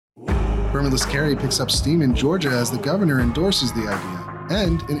Permitless carry picks up steam in Georgia as the governor endorses the idea,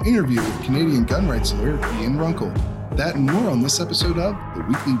 and an interview with Canadian gun rights lawyer Ian Runkle. That and more on this episode of the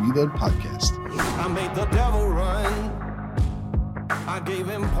Weekly Reload Podcast. I made the devil run. I gave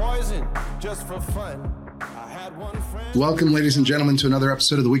him poison just for fun. I had one friend. Welcome, ladies and gentlemen, to another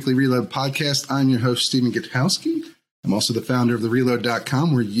episode of the Weekly Reload Podcast. I'm your host, Stephen Gutowski. I'm also the founder of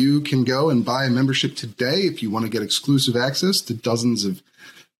thereload.com, where you can go and buy a membership today if you want to get exclusive access to dozens of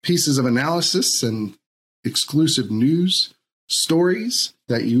pieces of analysis and exclusive news stories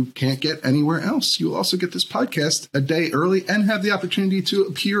that you can't get anywhere else. You'll also get this podcast a day early and have the opportunity to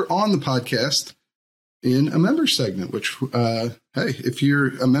appear on the podcast in a member segment, which, hey, if you're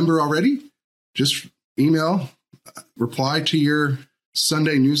a member already, just reply to your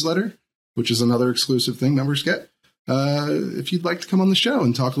Sunday newsletter, which is another exclusive thing members get, if you'd like to come on the show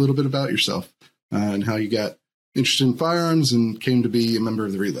and talk a little bit about yourself and how you got interested in firearms and came to be a member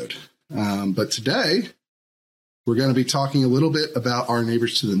of the Reload. But today, we're going to be talking a little bit about our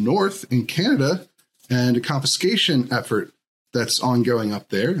neighbors to the north in Canada and a confiscation effort that's ongoing up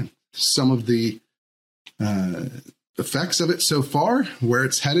there. Some of the effects of it so far, where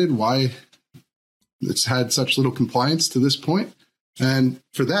it's headed, why it's had such little compliance to this point. And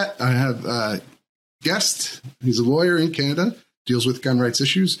for that, I have a guest. He's a lawyer in Canada, deals with gun rights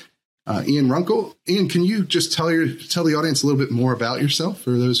issues. Ian Runkle. Ian, can you just tell the audience a little bit more about yourself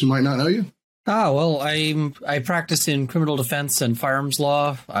for those who might not know you? Well, I practice in criminal defense and firearms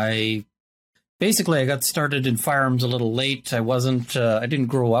law. I got started in firearms a little late. I didn't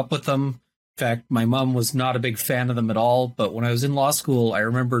grow up with them. In fact, my mom was not a big fan of them at all. But when I was in law school, I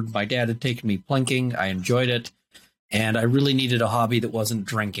remembered my dad had taken me plinking. I enjoyed it. And I really needed a hobby that wasn't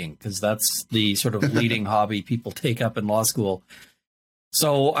drinking, because that's the sort of leading hobby people take up in law school.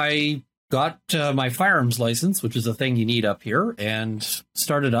 So I got my firearms license, which is a thing you need up here, and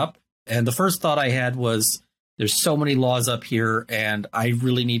started up. And the first thought I had was, there's so many laws up here, and I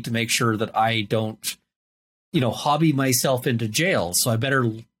really need to make sure that I don't, hobby myself into jail. So I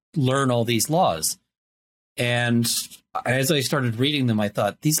better learn all these laws. And as I started reading them, I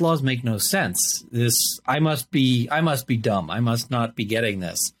thought, these laws make no sense. I must be dumb. I must not be getting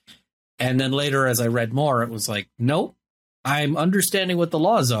this. And then later, as I read more, it was like, nope. I'm understanding what the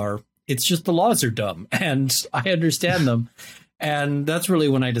laws are. It's just the laws are dumb, and I understand them. And that's really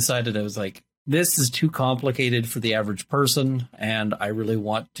when I decided, I was like, this is too complicated for the average person. And I really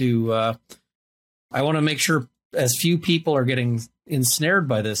want to, make sure as few people are getting ensnared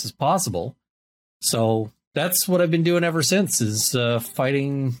by this as possible. So that's what I've been doing ever since, is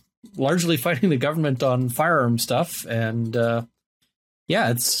largely fighting the government on firearm stuff. And,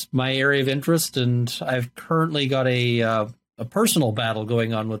 it's my area of interest, and I've currently got a personal battle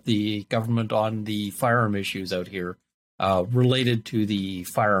going on with the government on the firearm issues out here related to the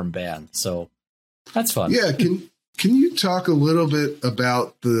firearm ban. So that's fun. Yeah, can you talk a little bit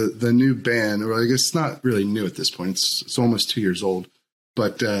about the new ban? Or I guess it's not really new at this point. It's almost 2 years old.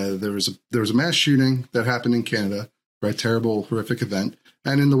 But there was a mass shooting that happened in Canada, right? Terrible, horrific event.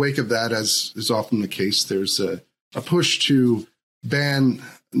 And in the wake of that, as is often the case, there's a push to ban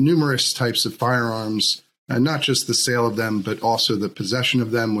numerous types of firearms, and not just the sale of them, but also the possession of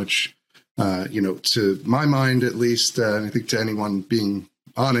them, which, to my mind, at least, and I think to anyone being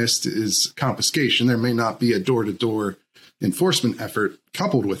honest, is confiscation. There may not be a door-to-door enforcement effort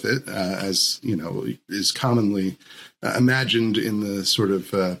coupled with it, as, is commonly imagined in the sort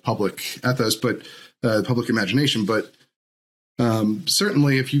of public ethos, but public imagination. But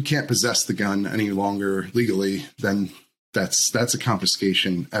certainly if you can't possess the gun any longer legally, then that's a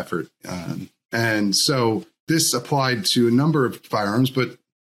confiscation effort. And so this applied to a number of firearms, but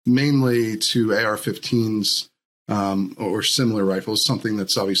mainly to AR-15s or similar rifles, something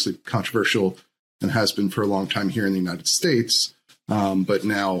that's obviously controversial and has been for a long time here in the United States, but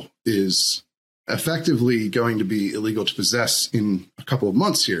now is effectively going to be illegal to possess in a couple of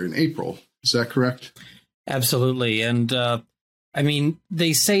months here in April. Is that correct? Absolutely. And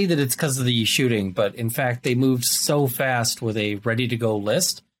they say that it's because of the shooting, but in fact, they moved so fast with a ready-to-go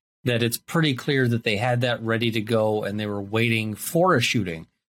list that it's pretty clear that they had that ready to go and they were waiting for a shooting.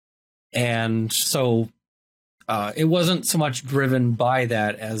 And so it wasn't so much driven by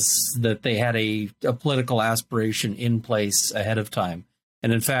that as that they had a political aspiration in place ahead of time.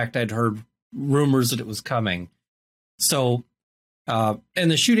 And in fact, I'd heard rumors that it was coming. So, and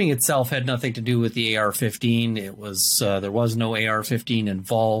the shooting itself had nothing to do with the AR-15. It was, there was no AR-15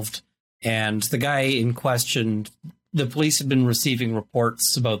 involved. And the guy in question, the police had been receiving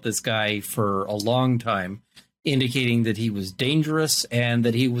reports about this guy for a long time, indicating that he was dangerous and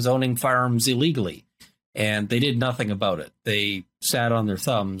that he was owning firearms illegally. And they did nothing about it. They sat on their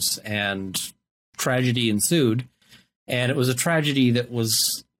thumbs, and tragedy ensued. And it was a tragedy that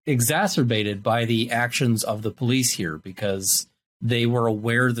was exacerbated by the actions of the police here, because they were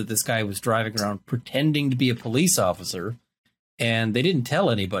aware that this guy was driving around pretending to be a police officer, and they didn't tell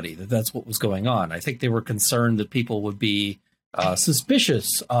anybody that that's what was going on. I think they were concerned that people would be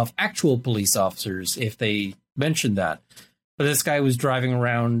suspicious of actual police officers if they mentioned that. But this guy was driving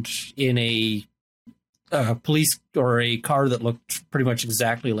around in a police or a car that looked pretty much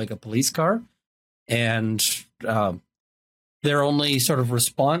exactly like a police car. And their only sort of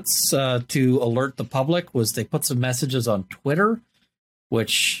response to alert the public was they put some messages on Twitter,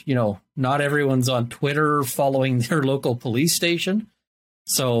 which, you know, not everyone's on Twitter following their local police station.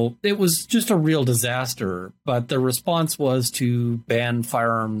 So it was just a real disaster. But the response was to ban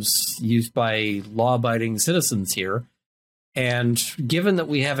firearms used by law-abiding citizens here. And given that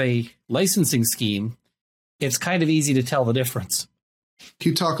we have a licensing scheme, it's kind of easy to tell the difference.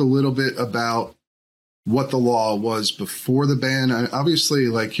 Can you talk a little bit about what the law was before the ban? Obviously,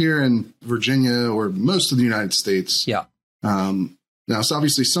 like here in Virginia or most of the United States. Yeah. Now, so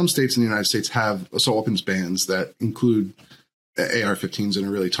obviously some states in the United States have assault weapons bans that include AR-15s and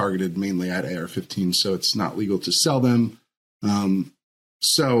are really targeted mainly at AR-15s. So it's not legal to sell them.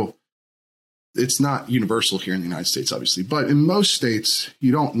 So it's not universal here in the United States, obviously. But in most states,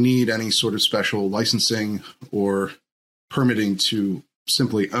 you don't need any sort of special licensing or permitting to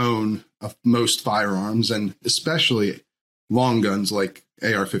simply own most firearms, and especially long guns like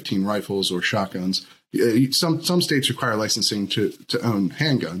AR-15 rifles or shotguns. Some states require licensing to own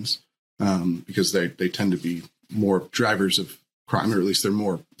handguns because they tend to be more drivers of crime, or at least they're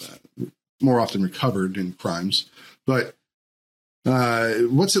more often recovered in crimes. But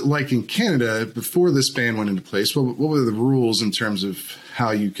what's it like in Canada before this ban went into place? What were the rules in terms of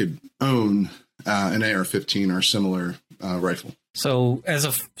how you could own an AR-15 or similar rifle? So as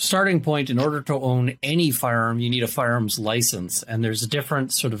a starting point, in order to own any firearm, you need a firearms license. And there's a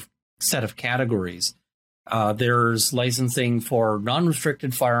different sort of set of categories. There's licensing for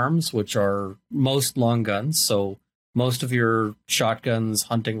non-restricted firearms, which are most long guns. So most of your shotguns,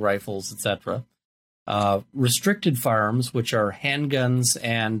 hunting rifles, etc. Restricted firearms, which are handguns,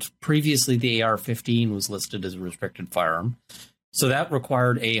 and previously the AR-15 was listed as a restricted firearm. So that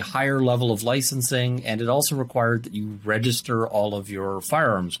required a higher level of licensing, and it also required that you register all of your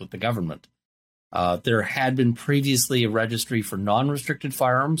firearms with the government. There had been previously a registry for non-restricted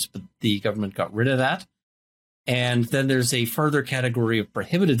firearms, but the government got rid of that. And then there's a further category of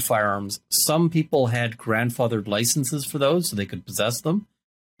prohibited firearms. Some people had grandfathered licenses for those, so they could possess them,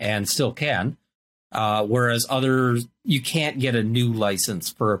 and still can. Whereas others, you can't get a new license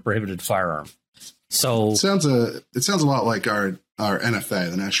for a prohibited firearm. So it sounds a lot like our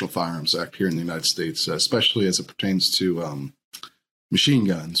NFA, the National Firearms Act here in the United States, especially as it pertains to machine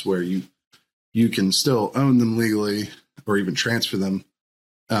guns, where you can still own them legally or even transfer them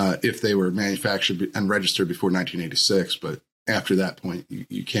if they were manufactured and registered before 1986. But after that point,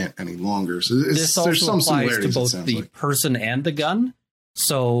 you can't any longer. So this also there's some applies to both the like person and the gun.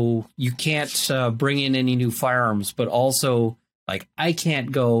 So you can't bring in any new firearms, but also, like, I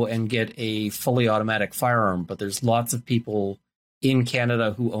can't go and get a fully automatic firearm, but there's lots of people in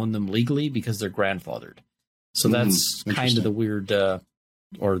Canada who own them legally because they're grandfathered. So that's kind of the weird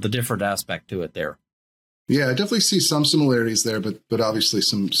or the different aspect to it there. Yeah, I definitely see some similarities there, but obviously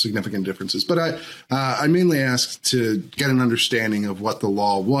some significant differences. But I mainly asked to get an understanding of what the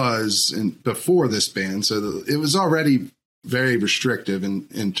law was before this ban. So it was already very restrictive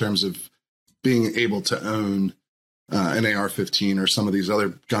in terms of being able to own an AR-15 or some of these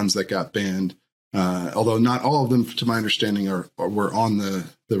other guns that got banned. Although not all of them, to my understanding, were on the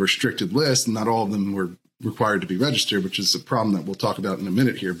restricted list, and not all of them were required to be registered, which is a problem that we'll talk about in a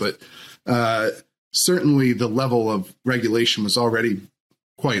minute here. But certainly the level of regulation was already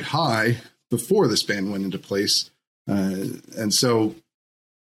quite high before this ban went into place. And so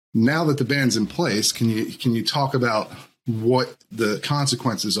now that the ban's in place, can you talk about what the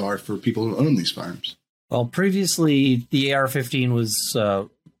consequences are for people who own these firearms? Well, previously the AR-15 was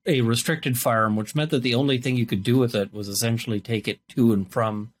a restricted firearm, which meant that the only thing you could do with it was essentially take it to and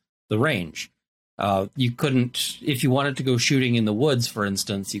from the range. You couldn't, if you wanted to go shooting in the woods, for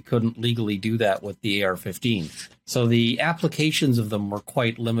instance, you couldn't legally do that with the AR-15. So the applications of them were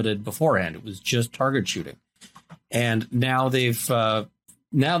quite limited beforehand. It was just target shooting. And now they've gone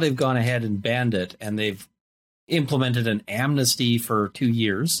ahead and banned it, and they've implemented an amnesty for 2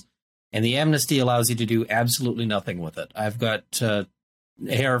 years. And the amnesty allows you to do absolutely nothing with it. I've got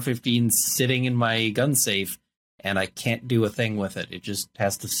AR-15 sitting in my gun safe, and I can't do a thing with it. It just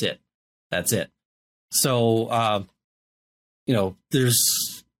has to sit. That's it. So,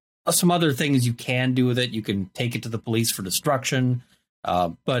 there's some other things you can do with it. You can take it to the police for destruction,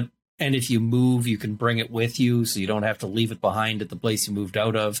 and if you move, you can bring it with you, so you don't have to leave it behind at the place you moved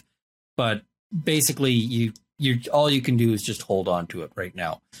out of. But basically, you all you can do is just hold on to it right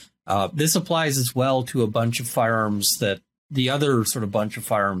now. This applies as well to a bunch of firearms that the other sort of bunch of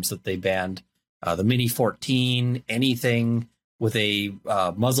firearms that they banned, the Mini 14, anything with a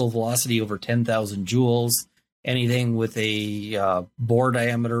muzzle velocity over 10,000 joules, anything with a bore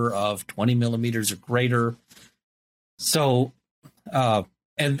diameter of 20 millimeters or greater. So,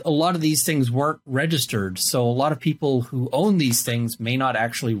 and a lot of these things weren't registered. So a lot of people who own these things may not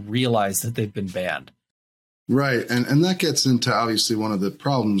actually realize that they've been banned. Right. And that gets into obviously one of the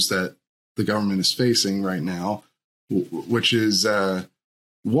problems that the government is facing right now, which is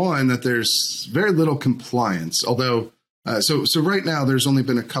one, that there's very little compliance. Although, so right now there's only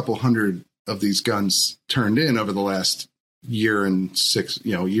been a couple hundred of these guns turned in over the last year and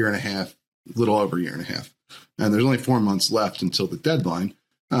year and a half, a little over a year and a half. And there's only 4 months left until the deadline,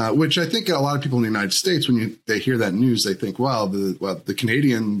 which I think a lot of people in the United States, when they hear that news, they think, wow, the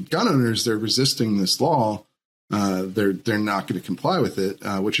Canadian gun owners, they're resisting this law. They're not going to comply with it,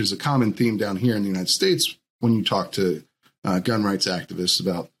 which is a common theme down here in the United States when you talk to gun rights activists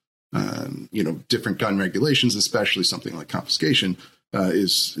about different gun regulations, especially something like confiscation,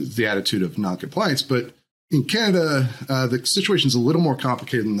 is the attitude of noncompliance. But in Canada, the situation is a little more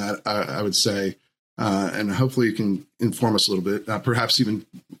complicated than that, I would say, and hopefully you can inform us a little bit, perhaps even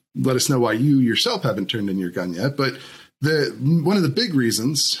let us know why you yourself haven't turned in your gun yet. But one of the big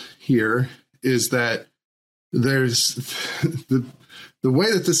reasons here is that there's the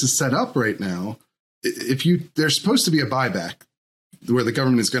way that this is set up right now. There's supposed to be a buyback where the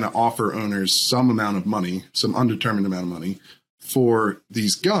government is going to offer owners some amount of money, some undetermined amount of money for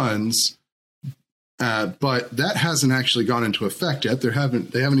these guns. But that hasn't actually gone into effect yet. They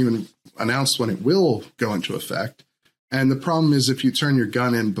haven't even announced when it will go into effect. And the problem is, if you turn your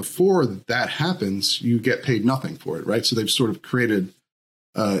gun in before that happens, you get paid nothing for it, right? So they've sort of created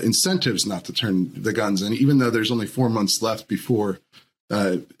incentives not to turn the guns in, even though there's only 4 months left before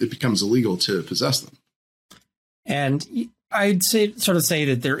it becomes illegal to possess them. And I'd say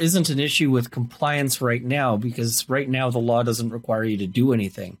that there isn't an issue with compliance right now, because right now the law doesn't require you to do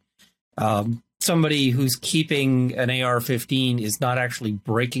anything. Somebody who's keeping an AR-15 is not actually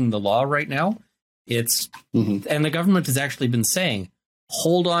breaking the law right now. And the government has actually been saying,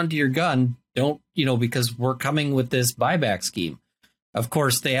 hold on to your gun. Don't, because we're coming with this buyback scheme. Of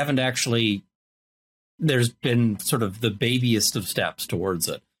course, they haven't actually, there's been sort of the babyest of steps towards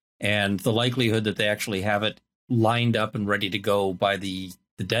it. And the likelihood that they actually have it lined up and ready to go by the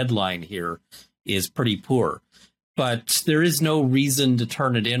deadline here is pretty poor. But there is no reason to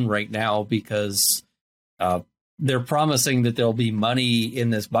turn it in right now, because they're promising that there'll be money in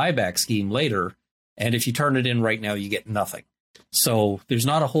this buyback scheme later. And if you turn it in right now, you get nothing. So there's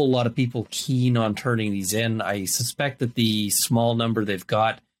not a whole lot of people keen on turning these in. I suspect that the small number they've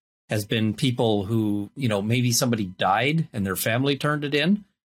got has been people who, maybe somebody died and their family turned it in,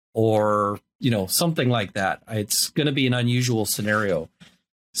 or, something like that. It's going to be an unusual scenario.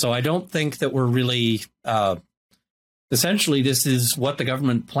 So I don't think that we're really, essentially, this is what the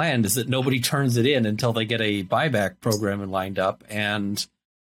government planned, is that nobody turns it in until they get a buyback program lined up. And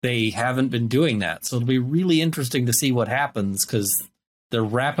they haven't been doing that. So it'll be really interesting to see what happens, because they're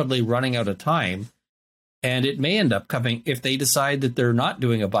rapidly running out of time. And it may end up coming, if they decide that they're not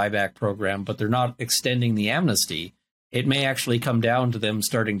doing a buyback program, but they're not extending the amnesty, it may actually come down to them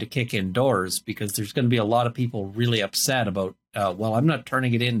starting to kick in doors, because there's going to be a lot of people really upset about, I'm not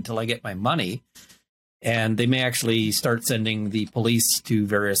turning it in until I get my money. And they may actually start sending the police to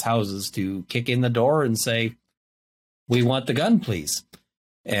various houses to kick in the door and say, we want the gun, please.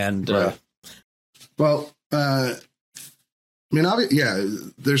 And right.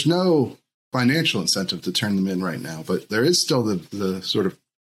 There's no financial incentive to turn them in right now, but there is still the sort of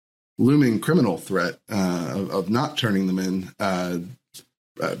looming criminal threat of not turning them in.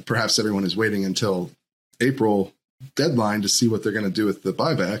 Perhaps everyone is waiting until April deadline to see what they're going to do with the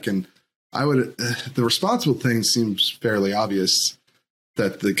buyback. And the responsible thing seems fairly obvious,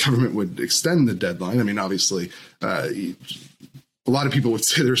 that the government would extend the deadline. I mean, obviously, a lot of people would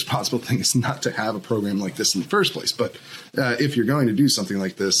say the responsible thing is not to have a program like this in the first place. But if you're going to do something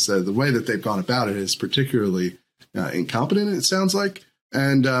like this, the way that they've gone about it is particularly incompetent, it sounds like.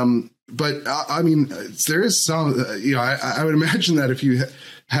 And there is some, I would imagine that if you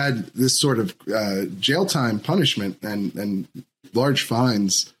had this sort of jail time punishment and large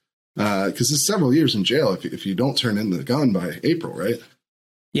fines, because it's several years in jail if you don't turn in the gun by April, right?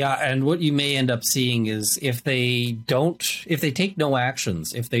 Yeah, and what you may end up seeing is if they take no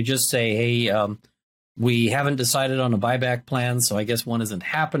actions, if they just say, hey, we haven't decided on a buyback plan, so I guess one isn't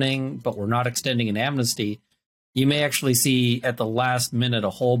happening, but we're not extending an amnesty, you may actually see at the last minute a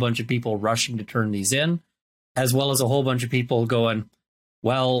whole bunch of people rushing to turn these in, as well as a whole bunch of people going,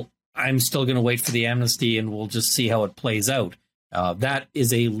 well, I'm still going to wait for the amnesty and we'll just see how it plays out. That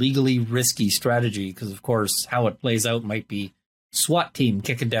is a legally risky strategy because, of course, how it plays out might be SWAT team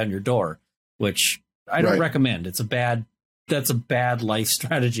kicking down your door, which I don't recommend. That's a bad life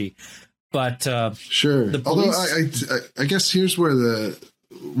strategy. But sure. The police, although I guess here's where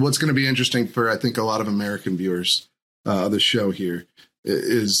what's going to be interesting for, I think, a lot of American viewers of the show here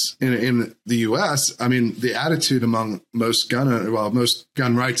is in the U.S. I mean, the attitude among most gun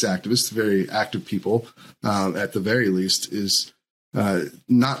rights activists, very active people, at the very least, is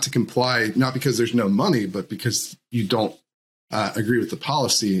not to comply, not because there's no money, but because you don't agree with the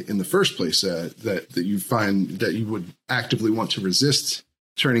policy in the first place, that you find that you would actively want to resist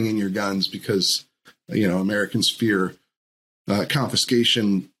turning in your guns because, Americans fear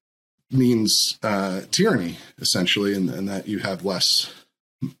confiscation means tyranny, essentially, and that you have less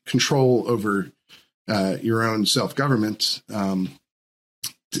control over your own self-government.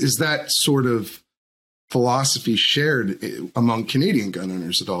 Is that sort of philosophy shared among Canadian gun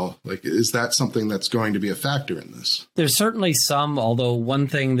owners at all? Like, is that something that's going to be a factor in this? There's certainly some, although one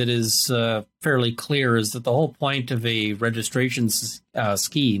thing that is fairly clear is that the whole point of a registration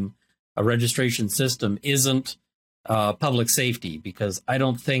scheme, a registration system, isn't public safety, because I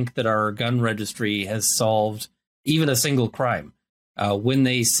don't think that our gun registry has solved even a single crime. When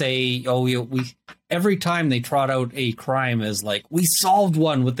they say, every time they trot out a crime as like, we solved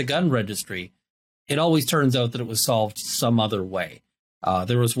one with the gun registry, it always turns out that it was solved some other way.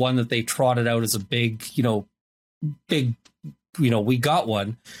 There was one that they trotted out as a big, we got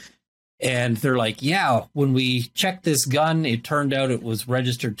one. And they're like, yeah, when we checked this gun, it turned out it was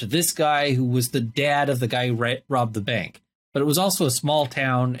registered to this guy who was the dad of the guy who robbed the bank. But it was also a small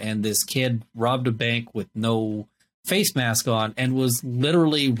town, and this kid robbed a bank with no face mask on and was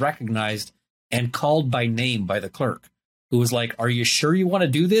literally recognized and called by name by the clerk, who was like, are you sure you want to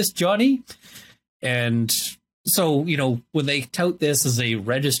do this, Johnny? And so, when they tout this as a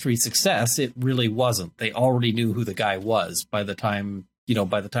registry success, it really wasn't. They already knew who the guy was by the time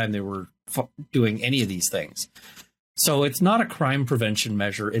they were doing any of these things. So it's not a crime prevention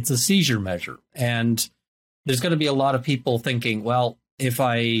measure. It's a seizure measure. And there's going to be a lot of people thinking, well, if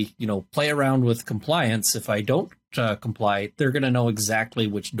I, play around with compliance, if I don't comply, they're going to know exactly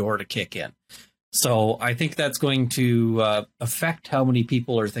which door to kick in. So I think that's going to affect how many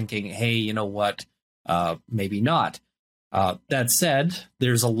people are thinking, hey, you know what? Maybe not. That said,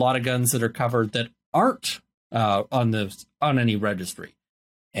 there's a lot of guns that are covered that aren't on any registry.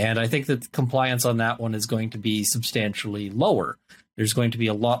 And I think that compliance on that one is going to be substantially lower. There's going to be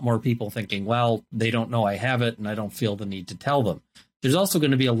a lot more people thinking, well, they don't know I have it and I don't feel the need to tell them. There's also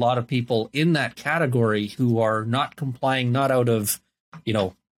going to be a lot of people in that category who are not complying, not out of,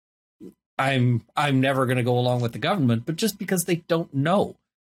 I'm never going to go along with the government, but just because they don't know.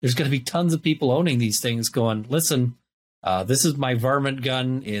 There's going to be tons of people owning these things going, listen, this is my varmint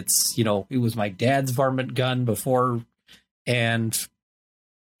gun. It's, it was my dad's varmint gun before. And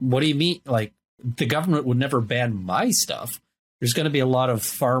what do you mean? Like, the government would never ban my stuff. There's going to be a lot of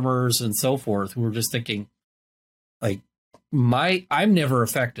farmers and so forth who are just thinking, like, I'm never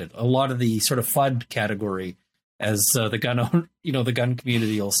affected. A lot of the sort of FUD category, as the gun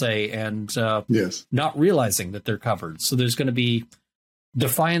community will say, and yes, not realizing that they're covered. So there's going to be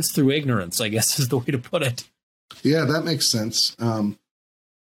defiance through ignorance, I guess is the way to put it. Yeah, that makes sense. And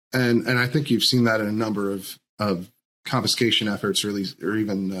I think you've seen that in a number of confiscation efforts, or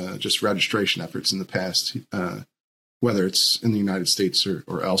even just registration efforts in the past, whether it's in the United States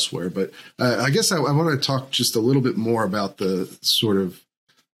or elsewhere. But I guess I want to talk just a little bit more about the sort of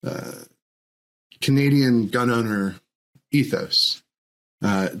Canadian gun owner ethos.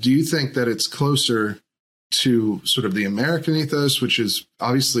 Do you think that it's closer to sort of the American ethos, which is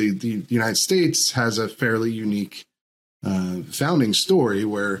obviously the United States has a fairly unique founding story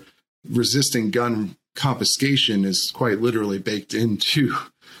where resisting gun confiscation is quite literally baked into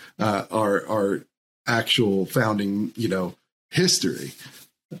our actual founding, history,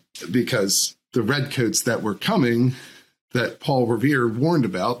 because the redcoats that were coming, that Paul Revere warned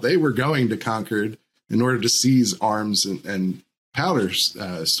about, they were going to Concord in order to seize arms and powder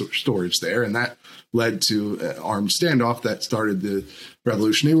storage there, and that led to an armed standoff that started the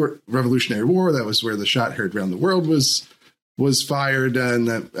Revolutionary War. That was where the shot heard around the world was fired, and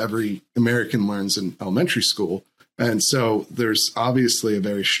that every American learns in elementary school. And so there's obviously a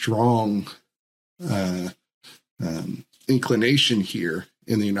very strong inclination here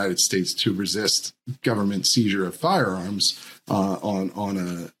in the United States to resist government seizure of firearms on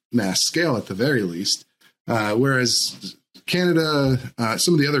a mass scale at the very least. Whereas Canada,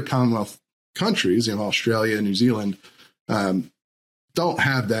 some of the other Commonwealth countries, Australia, New Zealand, don't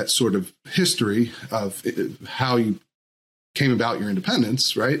have that sort of history of how you came about your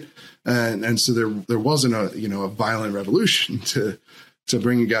independence, right? And so there wasn't a violent revolution to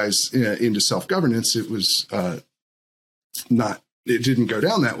bring you guys into self-governance. It was it didn't go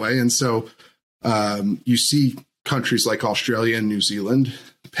down that way. And so you see countries like Australia and New Zealand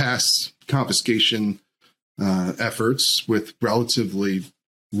pass confiscation efforts with relatively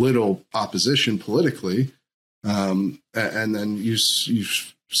little opposition politically. And then you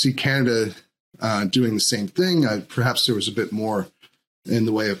see Canada doing the same thing. Perhaps there was a bit more in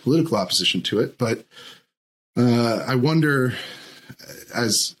the way of political opposition to it. But I wonder,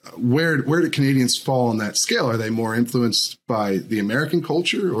 where do Canadians fall on that scale? Are they more influenced by the American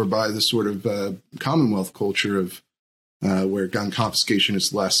culture or by the sort of Commonwealth culture of where gun confiscation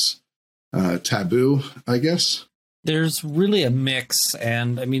is less taboo, I guess? There's really a mix.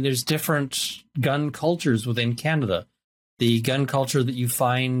 And I mean, there's different gun cultures within Canada. The gun culture that you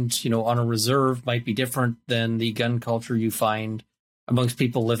find, on a reserve might be different than the gun culture you find amongst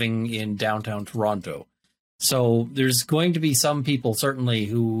people living in downtown Toronto. So there's going to be some people certainly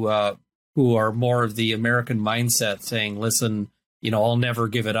who are more of the American mindset saying, listen, I'll never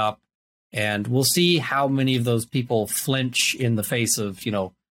give it up. And we'll see how many of those people flinch in the face of,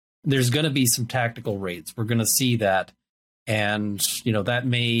 there's going to be some tactical raids. We're going to see that. And, that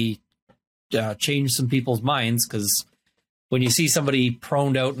may change some people's minds, because when you see somebody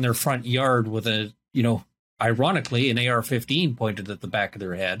proned out in their front yard with a, ironically, an AR-15 pointed at the back of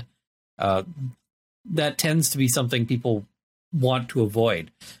their head, that tends to be something people want to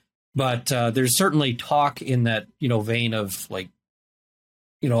avoid. But there's certainly talk in that, vein of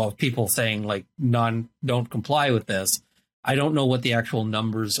of people saying don't comply with this. I don't know what the actual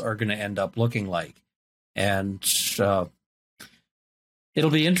numbers are going to end up looking like. And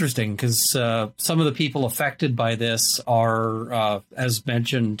it'll be interesting because some of the people affected by this are, as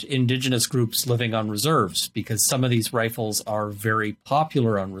mentioned, Indigenous groups living on reserves, because some of these rifles are very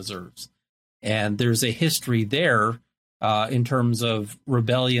popular on reserves. And there's a history there in terms of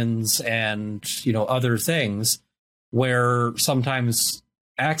rebellions and, other things where sometimes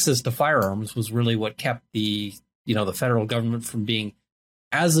access to firearms was really what kept the federal government from being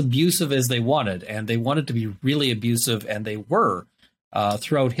as abusive as they wanted. And they wanted to be really abusive, and they were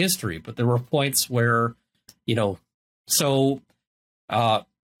throughout history. But there were points where,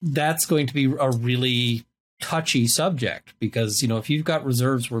 that's going to be a really touchy subject, because, if you've got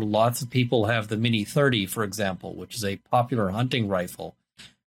reserves where lots of people have the Mini 30, for example, which is a popular hunting rifle,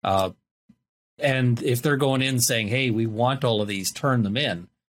 and if they're going in saying, hey, we want all of these, turn them in,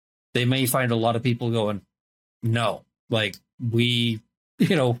 they may find a lot of people going, no,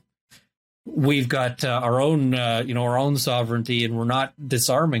 we've got our own sovereignty, and we're not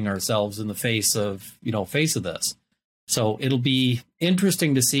disarming ourselves in the face of this. So it'll be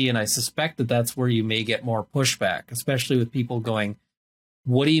interesting to see, and I suspect that that's where you may get more pushback, especially with people going,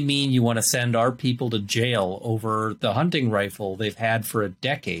 what do you mean you want to send our people to jail over the hunting rifle they've had for a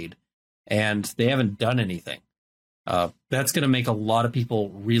decade, and they haven't done anything? That's going to make a lot of people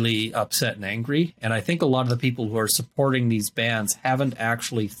really upset and angry. And I think a lot of the people who are supporting these bans haven't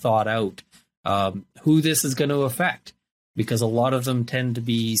actually thought out who this is going to affect, because a lot of them tend to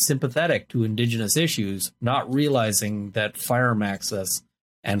be sympathetic to Indigenous issues, not realizing that firearm access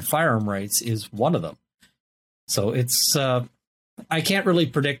and firearm rights is one of them. So it's I can't really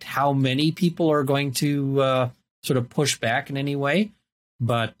predict how many people are going to sort of push back in any way,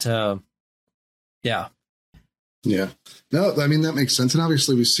 but yeah. Yeah, no, I mean, that makes sense. And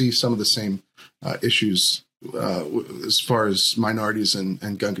obviously we see some of the same issues as far as minorities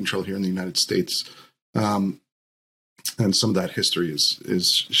and gun control here in the United States. And some of that history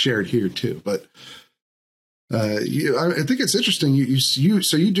is shared here too. But I think it's interesting.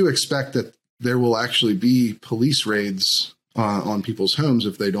 So you do expect that there will actually be police raids on people's homes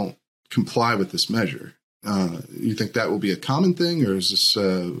if they don't comply with this measure. You think that will be a common thing, or is this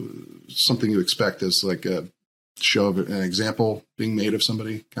something you expect as like a show of an example being made of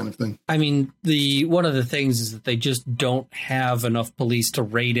somebody kind of thing? I mean, one of the things is that they just don't have enough police to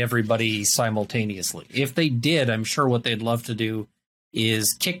raid everybody simultaneously. If they did, I'm sure what they'd love to do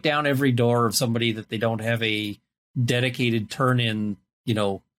is kick down every door of somebody that they don't have a dedicated turn-in,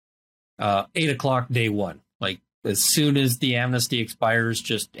 8 o'clock day one. Like, as soon as the amnesty expires,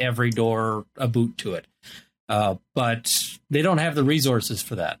 just every door a boot to it. But they don't have the resources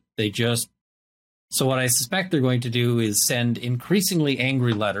for that. So what I suspect they're going to do is send increasingly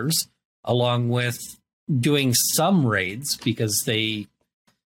angry letters along with doing some raids, because they,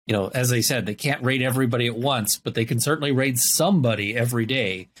 as I said, they can't raid everybody at once, but they can certainly raid somebody every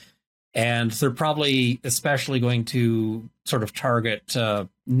day. And they're probably especially going to sort of target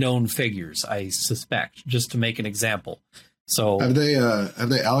known figures, I suspect, just to make an example. So have they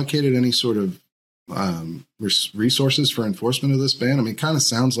allocated any sort of resources for enforcement of this ban? I mean, it kind of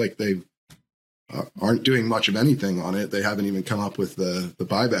sounds like they aren't doing much of anything on it. They haven't even come up with the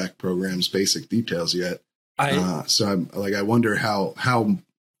buyback program's basic details yet. So I wonder how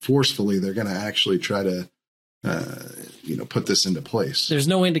forcefully they're going to actually try to put this into place. There's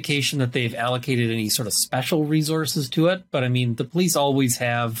no indication that they've allocated any sort of special resources to it, but I mean, the police always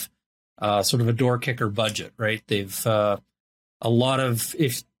have sort of a door kicker budget, right? They've a lot of,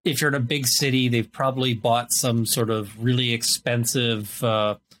 if you're in a big city, they've probably bought some sort of really expensive,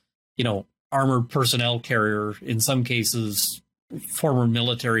 armored personnel carrier, in some cases, former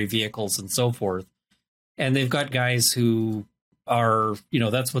military vehicles and so forth. And they've got guys who are,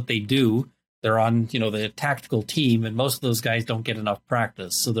 that's what they do. They're on, the tactical team, and most of those guys don't get enough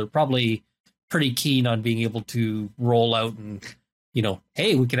practice. So they're probably pretty keen on being able to roll out and,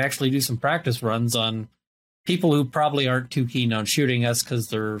 hey, we can actually do some practice runs on people who probably aren't too keen on shooting us because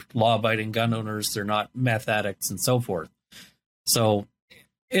they're law-abiding gun owners. They're not meth addicts and so forth. So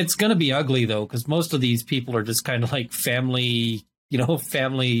it's going to be ugly, though, because most of these people are just kind of like family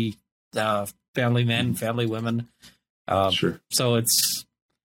men, family women. Sure. So it's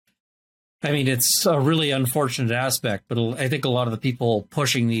a really unfortunate aspect, but I think a lot of the people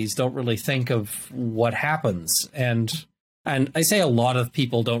pushing these don't really think of what happens. And I say a lot of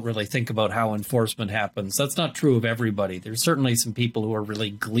people don't really think about how enforcement happens. That's not true of everybody. There's certainly some people who are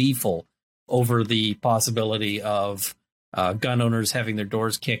really gleeful over the possibility of gun owners having their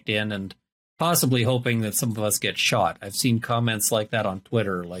doors kicked in and possibly hoping that some of us get shot. I've seen comments like that on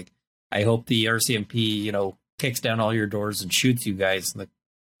Twitter, like, I hope the RCMP, kicks down all your doors and shoots you guys in the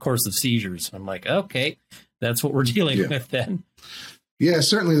course of seizures. I'm like, okay, that's what we're dealing with then. Yeah,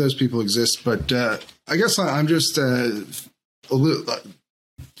 certainly those people exist, but I guess I'm just a little.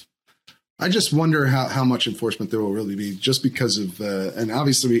 I just wonder how much enforcement there will really be, just because of, and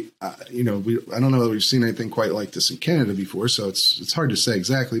obviously, I don't know that we've seen anything quite like this in Canada before, so it's hard to say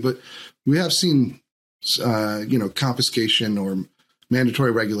exactly, but we have seen, confiscation or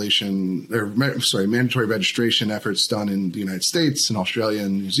mandatory registration efforts done in the United States and Australia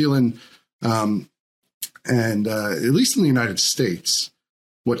and New Zealand. And at least in the United States,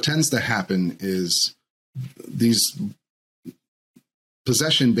 what tends to happen is these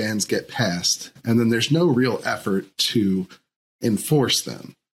possession bans get passed, and then there's no real effort to enforce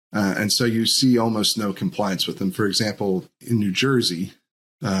them. And so you see almost no compliance with them. For example, in New Jersey,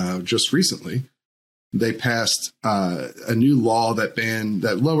 just recently, they passed a new law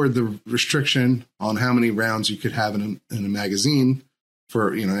that lowered the restriction on how many rounds you could have in a magazine for,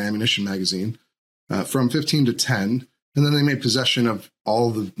 an ammunition magazine from 15 to 10. And then they made possession of all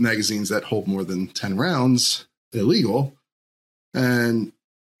the magazines that hold more than 10 rounds illegal. And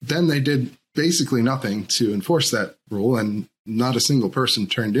then they did basically nothing to enforce that rule. And not a single person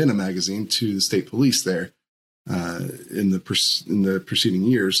turned in a magazine to the state police there in the preceding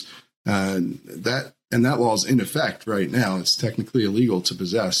years. That law is in effect right now. It's technically illegal to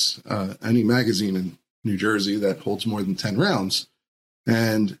possess any magazine in New Jersey that holds more than 10 rounds.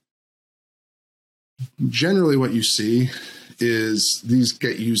 And generally what you see is these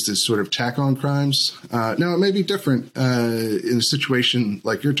get used as sort of tack-on crimes. Now, it may be different in a situation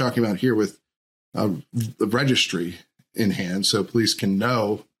like you're talking about here with a registry in hand, so police can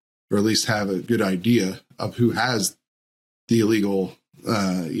know, or at least have a good idea of who has the illegal,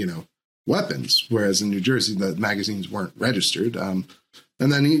 weapons, whereas in New Jersey, the magazines weren't registered. And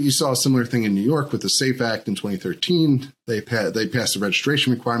then you saw a similar thing in New York with the SAFE Act in 2013. They passed a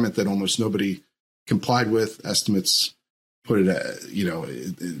registration requirement that almost nobody complied with. Estimates put it at,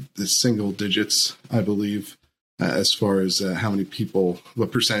 the single digits, I believe, as far as how many people,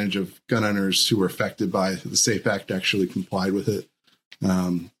 what percentage of gun owners who were affected by the SAFE Act actually complied with it.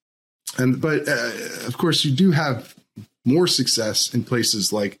 But of course, you do have more success in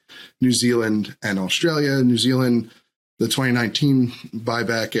places like New Zealand and Australia. New Zealand, the 2019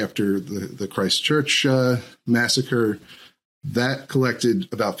 buyback after the Christchurch massacre, that collected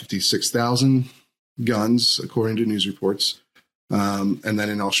about 56,000 guns, according to news reports. And then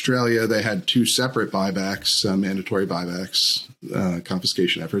in Australia, they had two separate buybacks, mandatory buybacks,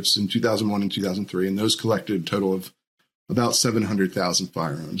 confiscation efforts in 2001 and 2003, and those collected a total of about 700,000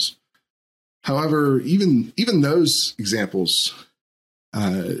 firearms. However, even those examples,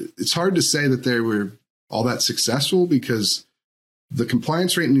 it's hard to say that they were all that successful, because the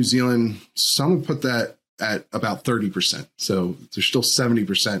compliance rate in New Zealand, some would put that at about 30%. So there's still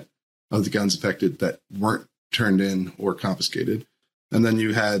 70% of the guns affected that weren't turned in or confiscated. And then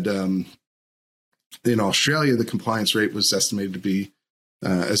you had, in Australia, the compliance rate was estimated to be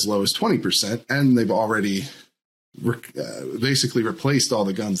as low as 20%. And they've already basically replaced all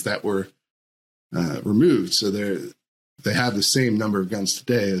the guns that were removed. So they have the same number of guns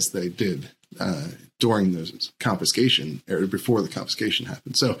today as they did during the confiscation, or before the confiscation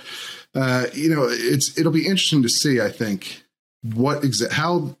happened. So, it'll be interesting to see, I think,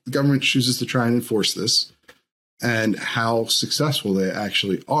 how the government chooses to try and enforce this, and how successful they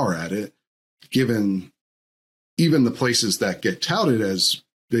actually are at it, given even the places that get touted as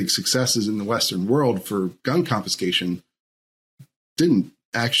big successes in the Western world for gun confiscation didn't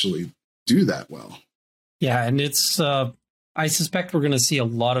actually do that well. Yeah, and it's I suspect we're going to see a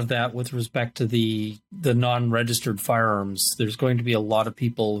lot of that with respect to the non-registered firearms. There's going to be a lot of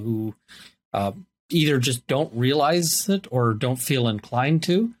people who either just don't realize it or don't feel inclined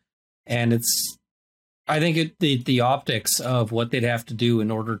to. And I think the optics of what they'd have to do in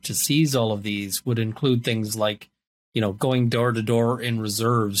order to seize all of these would include things like, going door to door in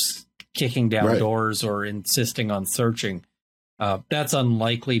reserves, kicking down doors, or insisting on searching. That's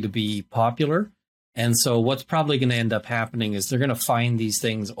unlikely to be popular. And so what's probably going to end up happening is they're going to find these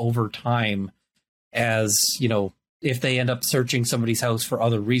things over time as, if they end up searching somebody's house for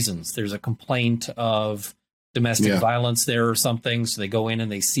other reasons. There's a complaint of domestic violence there or something. So they go in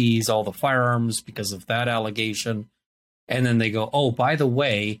and they seize all the firearms because of that allegation. And then they go, oh, by the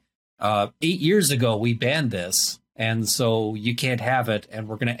way, 8 years ago, we banned this. And so you can't have it. And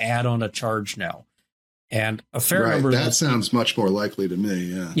we're going to add on a charge now. And a fair number of that sounds much more likely to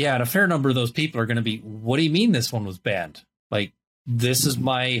me. Yeah. Yeah. And a fair number of those people are going to be, what do you mean this one was banned? Like, this is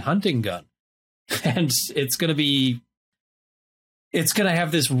my hunting gun. And it's going to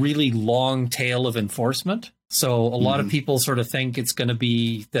have this really long tail of enforcement. So a lot of people sort of think it's going to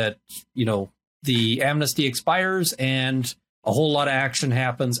be that, the amnesty expires and a whole lot of action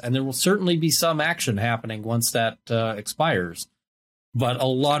happens. And there will certainly be some action happening once that expires. But a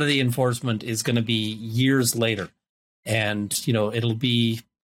lot of the enforcement is going to be years later. And, it'll be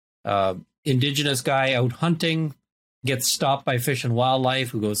indigenous guy out hunting, gets stopped by Fish and Wildlife,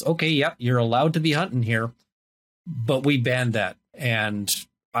 who goes, okay, yep, you're allowed to be hunting here, but we banned that. And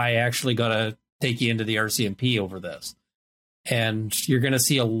I actually got to take you into the RCMP over this. And you're going to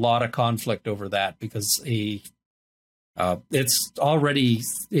see a lot of conflict over that, because it's already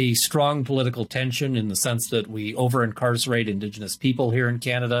a strong political tension in the sense that we over-incarcerate Indigenous people here in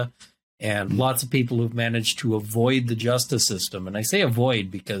Canada, and lots of people who've managed to avoid the justice system. And I say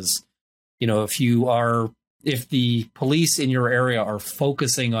avoid because, if the police in your area are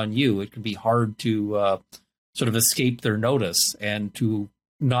focusing on you, it can be hard to sort of escape their notice and to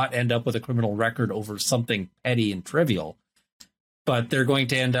not end up with a criminal record over something petty and trivial. But they're going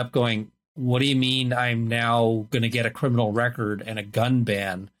to end up going, what do you mean I'm now going to get a criminal record and a gun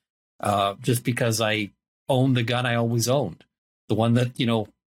ban just because I own the gun I always owned? The one that,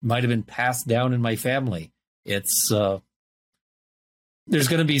 might have been passed down in my family. It's there's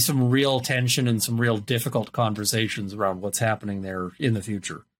going to be some real tension and some real difficult conversations around what's happening there in the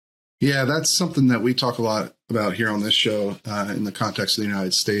future. Yeah, that's something that we talk a lot about here on this show in the context of the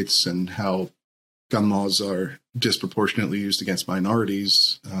United States, and how gun laws are disproportionately used against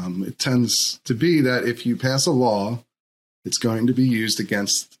minorities. It tends to be that if you pass a law, it's going to be used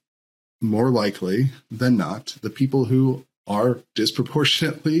against, more likely than not, the people who are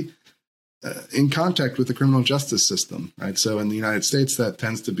disproportionately in contact with the criminal justice system, right? So in the United States, that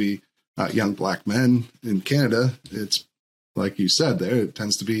tends to be young black men. In Canada, it's, like you said there, it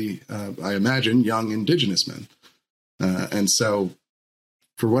tends to be, I imagine, young Indigenous men. And so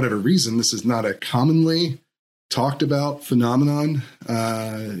for whatever reason, this is not a commonly talked about phenomenon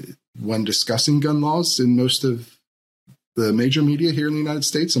when discussing gun laws in most of the major media here in the United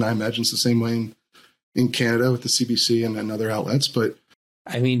States. And I imagine it's the same way in Canada with the CBC and other outlets. But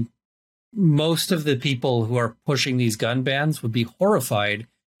I mean, most of the people who are pushing these gun bans would be horrified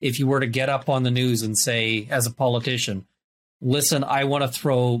if you were to get up on the news and say, as a politician, listen, I want to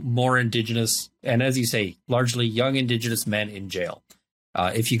throw more Indigenous, and as you say, largely young Indigenous men in jail.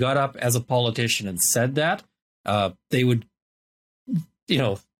 If you got up as a politician and said that, they would,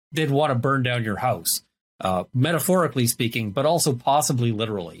 they'd want to burn down your house, metaphorically speaking, but also possibly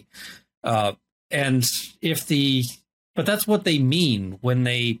literally. But that's what they mean when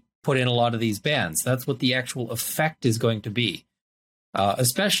they put in a lot of these bans. That's what the actual effect is going to be.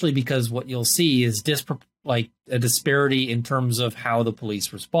 especially because what you'll see is a disparity in terms of how the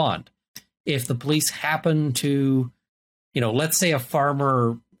police respond. If the police happen to, let's say a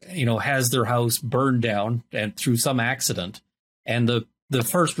farmer, has their house burned down and through some accident, and the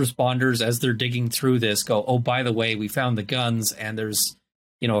first responders, as they're digging through this, go, oh, by the way, we found the guns, and there's,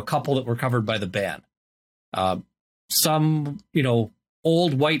 a couple that were covered by the ban. Some,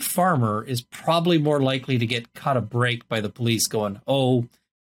 old white farmer is probably more likely to get cut a break by the police going, oh,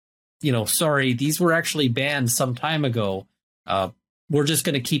 sorry, these were actually banned some time ago. We're just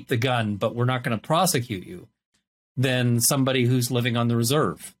going to keep the gun, but we're not going to prosecute you, than somebody who's living on the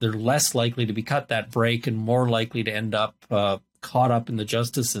reserve. They're less likely to be cut that break and more likely to end up caught up in the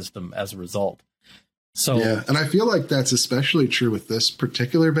justice system as a result. So, yeah, and I feel like that's especially true with this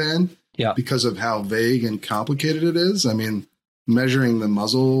particular ban, because of how vague and complicated it is. I mean, measuring the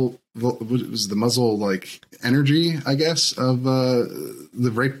muzzle, like energy, I guess, of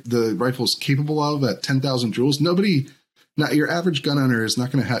the rifle's capable of at 10,000 joules. Not your average gun owner is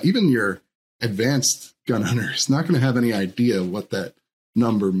not going to have, even your advanced gun owner is not going to have any idea what that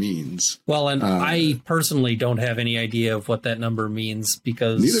number means. Well, and I personally don't have any idea of what that number means,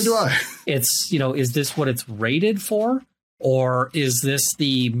 because neither do I. It's, is this what it's rated for? Or is this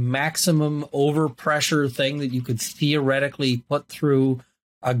the maximum overpressure thing that you could theoretically put through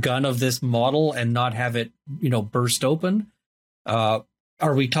a gun of this model and not have it, burst open? Are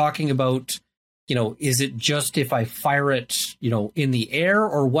we talking about, is it just if I fire it, in the air,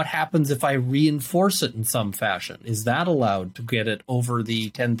 or what happens if I reinforce it in some fashion? Is that allowed to get it over the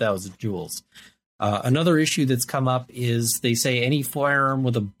 10,000 joules? Another issue that's come up is they say any firearm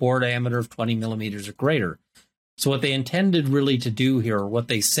with a bore diameter of 20 millimeters or greater. So what they intended really to do here, or what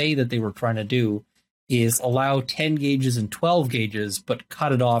they say that they were trying to do, is allow 10 gauges and 12 gauges, but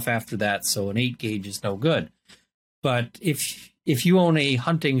cut it off after that, so an 8 gauge is no good. But if you own a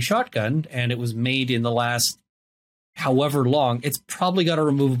hunting shotgun and it was made in the last however long, it's probably got a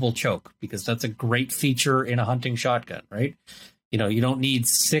removable choke, because that's a great feature in a hunting shotgun, right? You don't need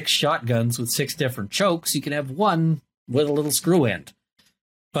 6 shotguns with 6 different chokes. You can have one with a little screw end.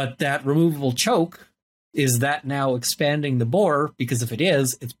 But that removable choke, is that now expanding the bore? Because if it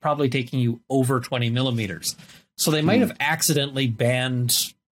is, it's probably taking you over 20 millimeters. So they might have accidentally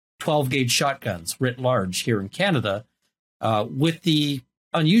banned 12 gauge shotguns writ large here in Canada, with the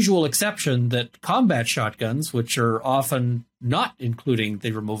unusual exception that combat shotguns, which are often not including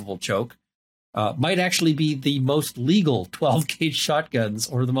the removable choke, might actually be the most legal 12 gauge shotguns,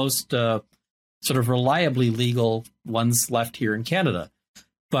 or the most sort of reliably legal ones left here in Canada.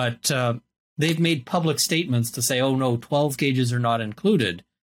 But they've made public statements to say, oh, no, 12 gauges are not included.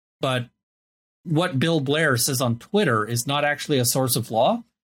 But what Bill Blair says on Twitter is not actually a source of law.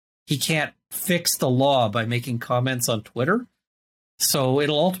 He can't fix the law by making comments on Twitter. So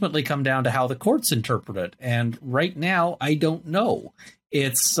it'll ultimately come down to how the courts interpret it. And right now, I don't know.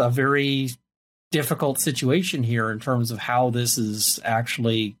 It's a very difficult situation here in terms of how this is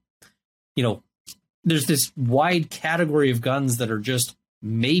actually, there's this wide category of guns that are just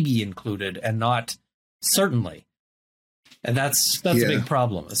maybe included and not certainly. And that's a big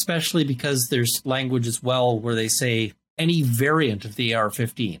problem, especially because there's language as well where they say any variant of the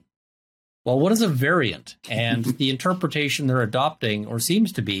AR-15. Well, what is a variant? And the interpretation they're adopting, or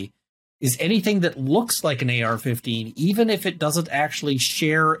seems to be, is anything that looks like an AR-15, even if it doesn't actually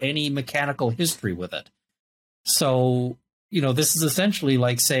share any mechanical history with it. So, this is essentially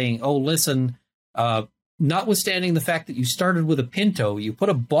like saying, oh, listen, notwithstanding the fact that you started with a Pinto, you put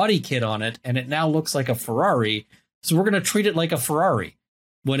a body kit on it, and it now looks like a Ferrari, so we're going to treat it like a Ferrari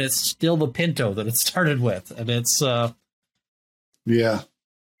when it's still the Pinto that it started with. And it's...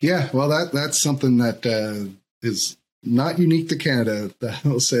 Yeah, well, that's something that is not unique to Canada,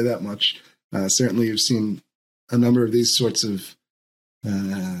 I'll say that much. Certainly you've seen a number of these sorts of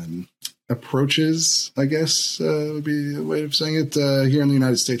approaches, I guess would be a way of saying it, here in the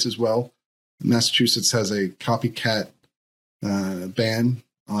United States as well. Massachusetts has a copycat ban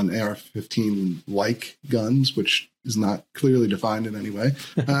on AR-15-like guns, which is not clearly defined in any way.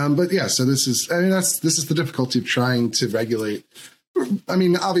 But yeah, so this is the difficulty of trying to regulate. I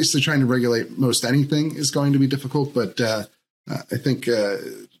mean, obviously trying to regulate most anything is going to be difficult, but I think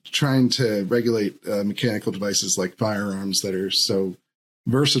trying to regulate mechanical devices like firearms that are so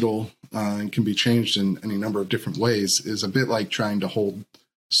versatile and can be changed in any number of different ways is a bit like trying to hold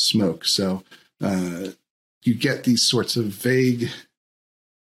smoke. So you get these sorts of vague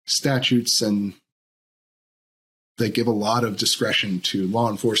statutes, and they give a lot of discretion to law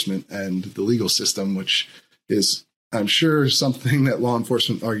enforcement and the legal system, which is, I'm sure, something that law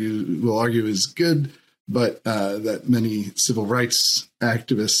enforcement will argue is good, but that many civil rights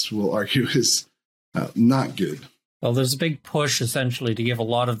activists will argue is not good. Well, there's a big push essentially to give a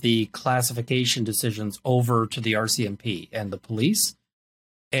lot of the classification decisions over to the RCMP and the police.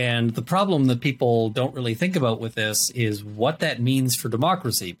 And the problem that people don't really think about with this is what that means for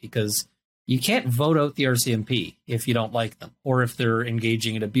democracy, because you can't vote out the RCMP if you don't like them or if they're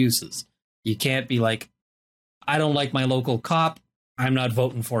engaging in abuses. You can't be like, I don't like my local cop, I'm not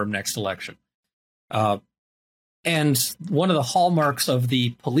voting for him next election. And one of the hallmarks of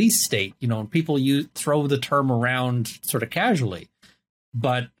the police state, and people throw the term around sort of casually,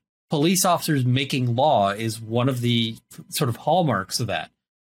 but police officers making law is one of the sort of hallmarks of that.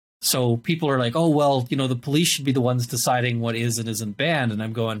 So people are like, oh, well, the police should be the ones deciding what is and isn't banned. And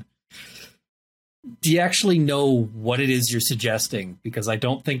I'm going, do you actually know what it is you're suggesting? Because I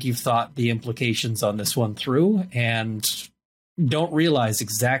don't think you've thought the implications on this one through and don't realize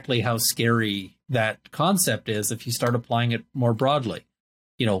exactly how scary that concept is if you start applying it more broadly.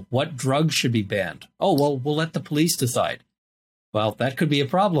 What drugs should be banned? Oh, well, we'll let the police decide. Well, that could be a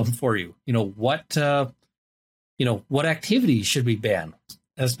problem for you. What activities should be banned?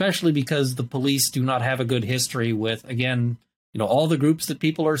 Especially because the police do not have a good history with, again, all the groups that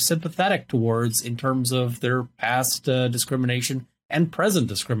people are sympathetic towards in terms of their past discrimination and present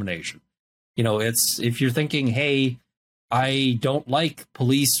discrimination. It's if you're thinking, hey, I don't like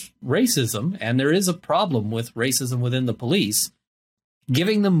police racism, and there is a problem with racism within the police,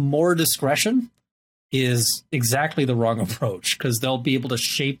 giving them more discretion is exactly the wrong approach, because they'll be able to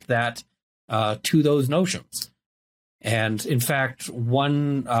shape that to those notions. And in fact,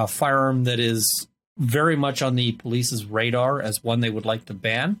 one firearm that is very much on the police's radar as one they would like to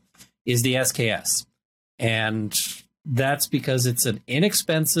ban is the SKS. And that's because it's an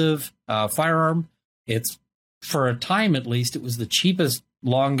inexpensive firearm. It's, for a time at least, it was the cheapest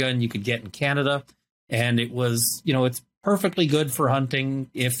long gun you could get in Canada. And it was, it's perfectly good for hunting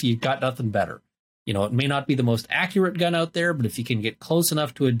if you got nothing better. It may not be the most accurate gun out there, but if you can get close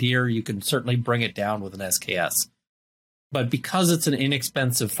enough to a deer, you can certainly bring it down with an SKS. But because it's an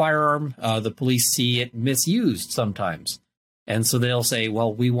inexpensive firearm, the police see it misused sometimes. And so they'll say,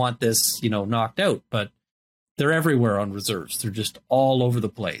 well, we want this, knocked out. But they're everywhere on reserves. They're just all over the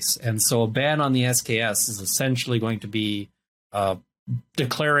place. And so a ban on the SKS is essentially going to be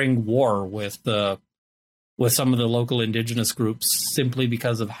declaring war with some of the local indigenous groups simply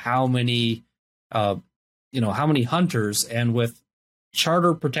because of how many hunters, and with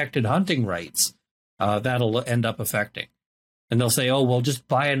charter protected hunting rights, that'll end up affecting. And they'll say, oh, well, just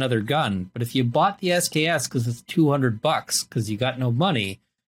buy another gun. But if you bought the SKS because it's $200 because you got no money,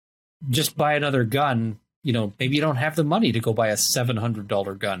 just buy another gun. Maybe you don't have the money to go buy a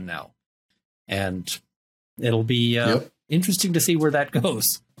 $700 gun now. And it'll be interesting to see where that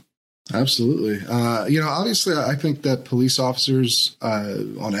goes. Absolutely. Obviously, I think that police officers,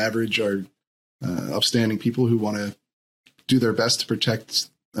 on average, are upstanding people who want to do their best to protect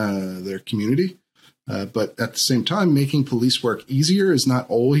their community. But at the same time, making police work easier is not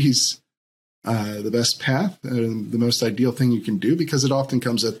always the best path and the most ideal thing you can do, because it often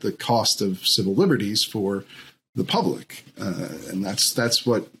comes at the cost of civil liberties for the public. And that's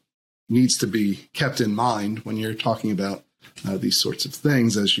what needs to be kept in mind when you're talking about these sorts of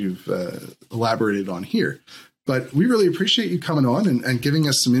things, as you've elaborated on here. But we really appreciate you coming on and giving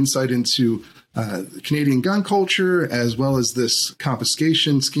us some insight into Canadian gun culture, as well as this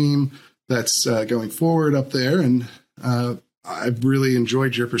confiscation scheme that's going forward up there. And I've really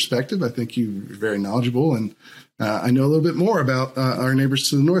enjoyed your perspective. I think you're very knowledgeable, and I know a little bit more about our neighbors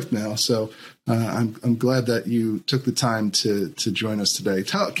to the north now. So I'm glad that you took the time to join us today.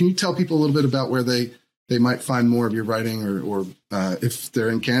 Can you tell people a little bit about where they might find more of your writing, or if they're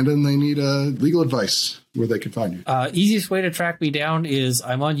in Canada and they need legal advice, where they can find you? Easiest way to track me down is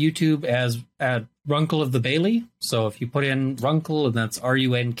I'm on YouTube as at Runkle of the Bailey. So if you put in Runkle, and that's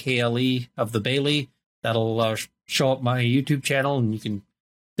Runkle of the Bailey, that'll show up my YouTube channel, and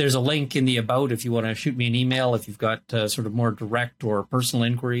there's a link in the about if you want to shoot me an email if you've got sort of more direct or personal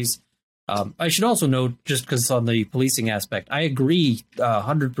inquiries. I should also note, just because on the policing aspect, I agree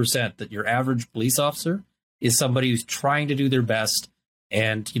 100% that your average police officer is somebody who's trying to do their best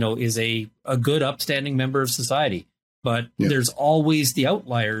and, is a good, upstanding member of society. But there's always the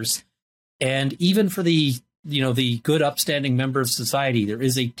outliers. And even for the good, upstanding member of society, there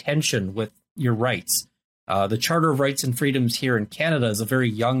is a tension with your rights. The Charter of Rights and Freedoms here in Canada is a very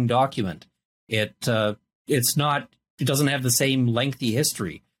young document. It doesn't have the same lengthy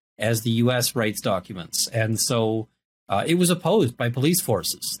history as the U.S. rights documents. And so it was opposed by police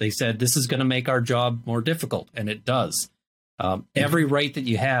forces. They said, this is going to make our job more difficult, and it does. Every right that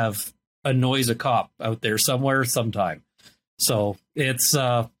you have annoys a cop out there somewhere sometime. So it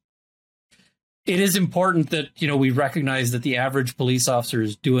is important that, we recognize that the average police officer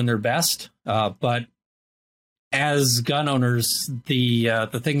is doing their best. But as gun owners, the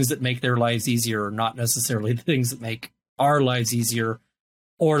things that make their lives easier are not necessarily the things that make our lives easier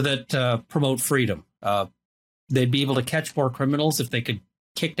or that promote freedom. They'd be able to catch more criminals if they could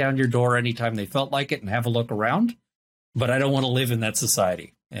kick down your door anytime they felt like it and have a look around. But I don't want to live in that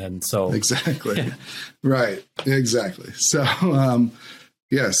society. And so. Exactly. Right. Exactly. So,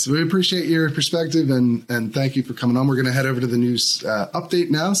 yes, we appreciate your perspective and thank you for coming on. We're going to head over to the news update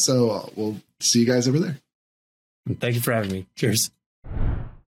now. So we'll see you guys over there. Thank you for having me. Cheers. All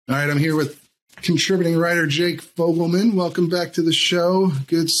right. I'm here with contributing writer Jake Fogleman. Welcome back to the show.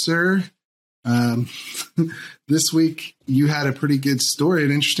 Good, sir. This week you had a pretty good story,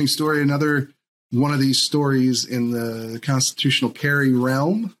 an interesting story, another one of these stories in the constitutional carry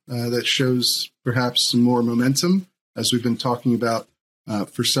realm that shows perhaps some more momentum, as we've been talking about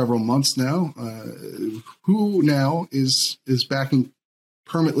for several months now. Who now is backing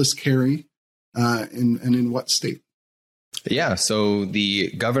permitless carry and in what state? Yeah, so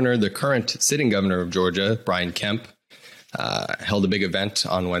the current sitting governor of Georgia, Brian Kemp, held a big event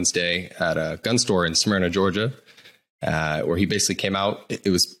on Wednesday at a gun store in Smyrna, Georgia, where he basically came out. It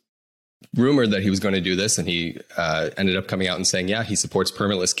was rumored that he was going to do this, and he ended up coming out and saying, yeah, he supports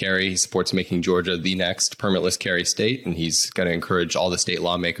permitless carry. He supports making Georgia the next permitless carry state, and he's going to encourage all the state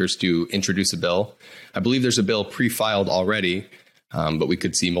lawmakers to introduce a bill. I believe there's a bill pre-filed already, but we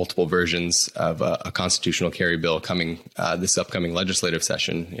could see multiple versions of a constitutional carry bill coming this upcoming legislative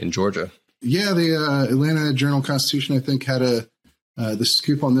session in Georgia. Yeah, the Atlanta Journal-Constitution, I think, had the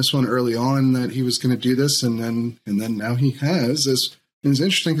scoop on this one early on that he was going to do this, and then now he has. It's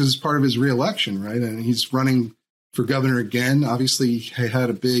interesting because it's part of his reelection, right? And he's running for governor again. Obviously, he had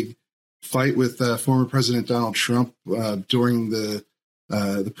a big fight with former President Donald Trump during the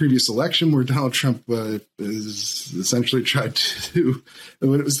previous election, where Donald Trump is essentially tried to.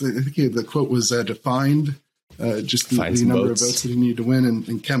 What it was, I think the quote was defined. Just the number of votes that he needed to win,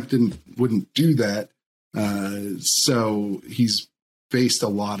 and Kemp wouldn't do that. So he's faced a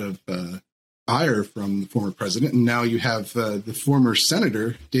lot of ire from the former president, and now you have the former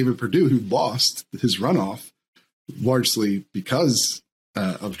senator David Perdue, who lost his runoff largely because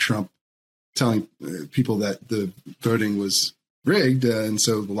of Trump telling people that the voting was rigged, and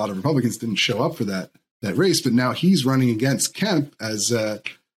so a lot of Republicans didn't show up for that race. But now he's running against Kemp as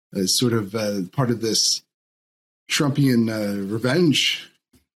sort of part of this Trumpian revenge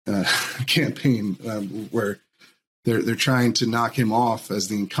campaign where they're trying to knock him off as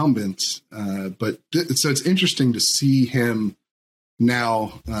the incumbent. So it's interesting to see him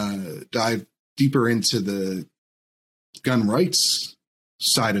now dive deeper into the gun rights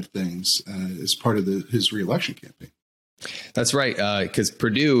side of things as part of his reelection campaign. That's right, because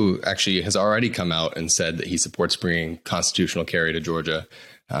Perdue actually has already come out and said that he supports bringing constitutional carry to Georgia.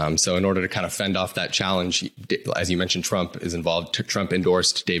 So in order to kind of fend off that challenge, as you mentioned, Trump is involved. Trump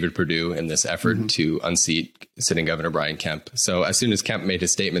endorsed David Perdue in this effort to unseat sitting Governor Brian Kemp. So as soon as Kemp made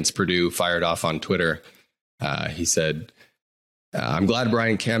his statements, Perdue fired off on Twitter. He said, I'm glad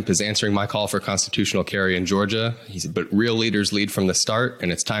Brian Kemp is answering my call for constitutional carry in Georgia. He said, but real leaders lead from the start, and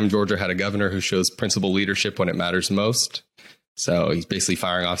it's time Georgia had a governor who shows principled leadership when it matters most. So he's basically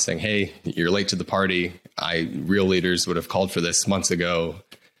firing off saying, hey, you're late to the party. Real leaders would have called for this months ago.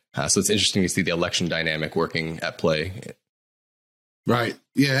 So it's interesting to see the election dynamic working at play. Right.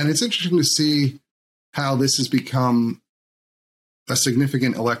 Yeah. And it's interesting to see how this has become a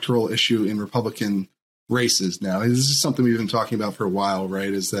significant electoral issue in Republican races now. This is something we've been talking about for a while,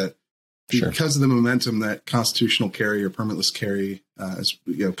 right? Is that because of the momentum that constitutional carry or permitless carry,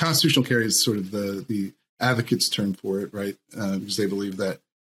 constitutional carry is sort of the advocates' term for it, right? Because they believe that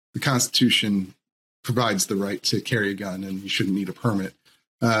the Constitution provides the right to carry a gun and you shouldn't need a permit.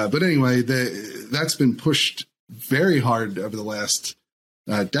 But anyway, that's been pushed very hard over the last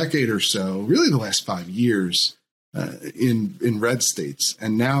decade or so, really the last 5 years in red states.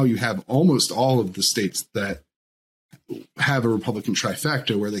 And now you have almost all of the states that have a Republican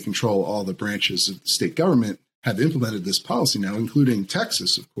trifecta where they control all the branches of the state government have implemented this policy now, including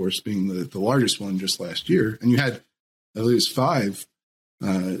Texas, of course, being the largest one just last year. And you had at least 5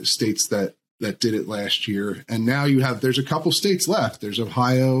 states that did it last year. And now there's a couple states left. There's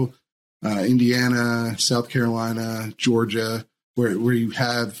Ohio, Indiana, South Carolina, Georgia, where you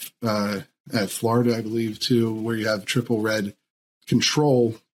have Florida, I believe, too, where you have triple red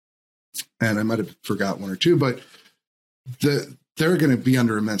control. And I might have forgot one or two, but they're going to be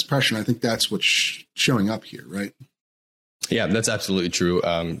under immense pressure. And I think that's what's showing up here, right? Yeah, that's absolutely true.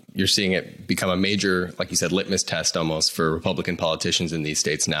 You're seeing it become a major, like you said, litmus test almost for Republican politicians in these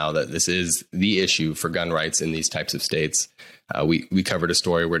states now, that this is the issue for gun rights in these types of states. We covered a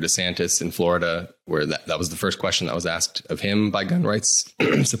story where DeSantis in Florida, where that was the first question that was asked of him by gun rights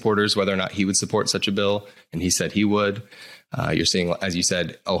supporters, whether or not he would support such a bill. And he said he would. You're seeing, as you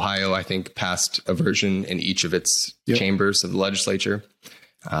said, Ohio, I think, passed a version in each of its chambers of the legislature.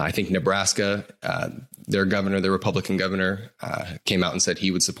 I think Nebraska, their governor, the Republican governor, came out and said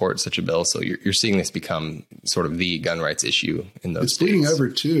he would support such a bill. So you're seeing this become sort of the gun rights issue in those states. It's bleeding over,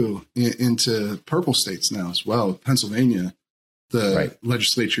 too, into purple states now as well. Pennsylvania, the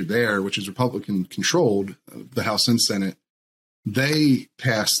legislature there, which is Republican-controlled, the House and Senate, they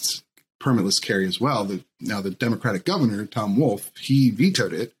passed permitless carry as well. Now the Democratic governor, Tom Wolf, he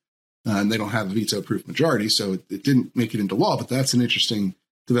vetoed it, and they don't have a veto-proof majority, so it didn't make it into law. But that's an interesting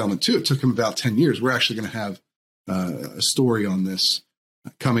development too. It took him about 10 years. We're actually going to have a story on this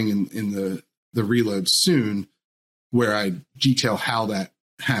coming in the reload soon, where I detail how that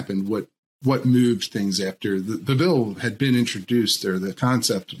happened, what moved things after the bill had been introduced, or the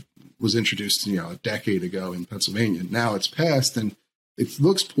concept was introduced, a decade ago in Pennsylvania. Now it's passed, and it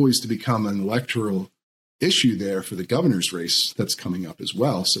looks poised to become an electoral issue there for the governor's race that's coming up as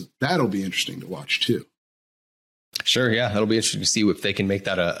well. So that'll be interesting to watch too. Sure. Yeah. That'll be interesting to see if they can make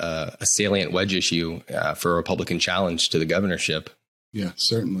that a salient wedge issue for a Republican challenge to the governorship. Yeah,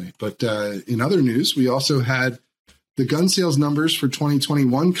 certainly. But in other news, we also had the gun sales numbers for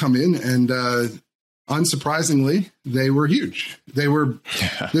 2021 come in, and unsurprisingly, they were huge. They were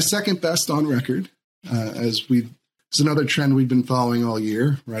the second best on record. It's another trend we've been following all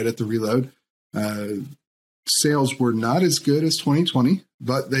year, right at the reload. Sales were not as good as 2020,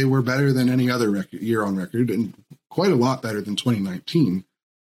 but they were better than any other year on record, and quite a lot better than 2019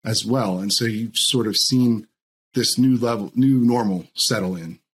 as well. And so you've sort of seen this new normal settle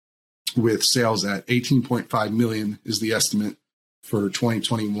in, with sales at 18.5 million is the estimate for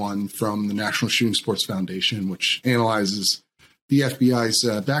 2021 from the National Shooting Sports Foundation, which analyzes the FBI's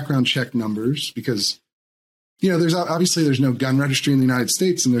background check numbers, because there's no gun registry in the United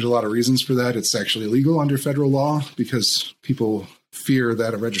States, and there's a lot of reasons for that. It's actually illegal under federal law because people fear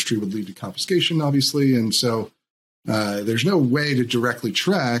that a registry would lead to confiscation, obviously. And so there's no way to directly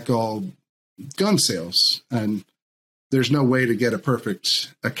track all gun sales, and there's no way to get a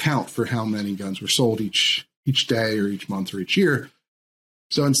perfect account for how many guns were sold each day or each month or each year.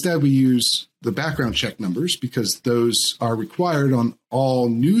 So instead, we use the background check numbers, because those are required on all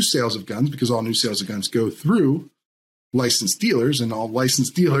new sales of guns, because all new sales of guns go through licensed dealers, and all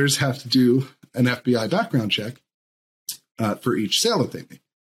licensed dealers have to do an FBI background check for each sale that they make.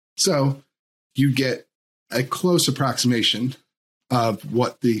 So you get a close approximation of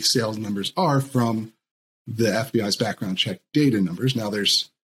what the sales numbers are from the FBI's background check data numbers. Now, there's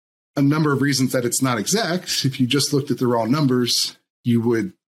a number of reasons that it's not exact. If you just looked at the raw numbers, you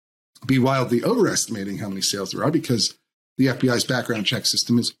would be wildly overestimating how many sales there are, because the FBI's background check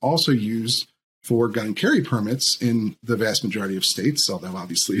system is also used for gun carry permits in the vast majority of states. Although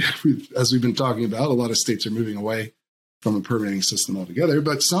obviously, as we've been talking about, a lot of states are moving away from a permitting system altogether.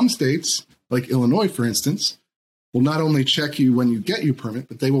 But some states, like Illinois, for instance, will not only check you when you get your permit,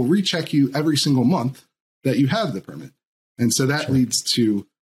 but they will recheck you every single month that you have the permit. And so that leads to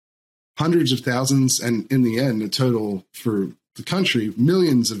hundreds of thousands, and in the end, a total for the country,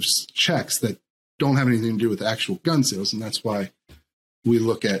 millions of checks that don't have anything to do with actual gun sales. And that's why we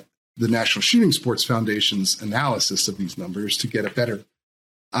look at the National Shooting Sports Foundation's analysis of these numbers to get a better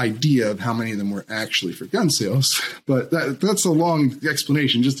idea of how many of them were actually for gun sales. But that's a long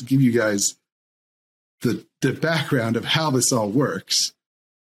explanation just to give you guys the background of how this all works.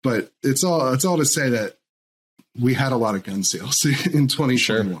 But it's all to say that we had a lot of gun sales in 2021.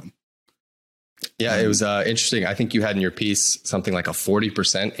 Sure. Yeah, it was interesting. I think you had in your piece something like a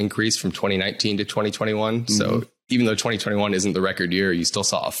 40% increase from 2019 to 2021. Mm-hmm. So even though 2021 isn't the record year, you still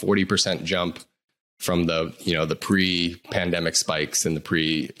saw a 40% jump from the pre-pandemic spikes and the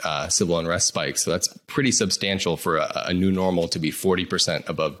pre-civil unrest spikes. So that's pretty substantial for a new normal to be 40%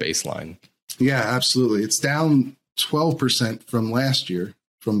 above baseline. Yeah, absolutely. It's down 12% from last year.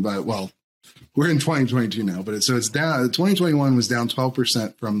 We're in 2022 now, but it's down. 2021 was down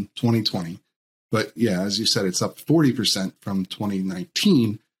 12% from 2020. But yeah, as you said, it's up 40% from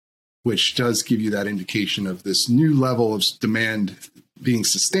 2019, which does give you that indication of this new level of demand being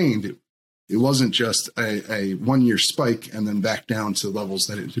sustained. It wasn't just a one-year spike and then back down to levels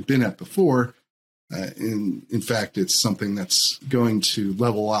that it had been at before. In fact, it's something that's going to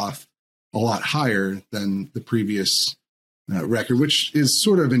level off a lot higher than the previous record, which is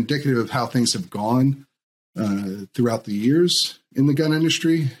sort of indicative of how things have gone throughout the years in the gun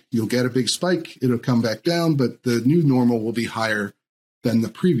industry. You'll get a big spike. It'll come back down, but the new normal will be higher than the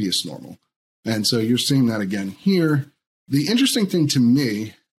previous normal. And so you're seeing that again here. The interesting thing to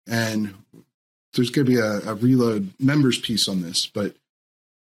me, and there's going to be a Reload members piece on this, but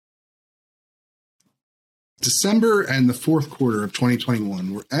December and the fourth quarter of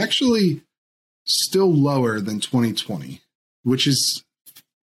 2021 were actually still lower than 2020, which is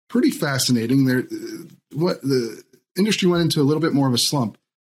pretty fascinating. What the industry went into a little bit more of a slump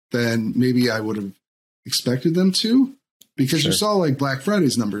than maybe I would have expected them to, because you saw like Black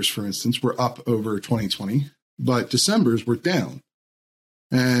Friday's numbers, for instance, were up over 2020, but December's were down.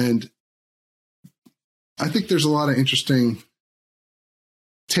 And I think there's a lot of interesting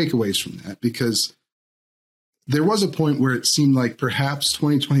takeaways from that, because there was a point where it seemed like perhaps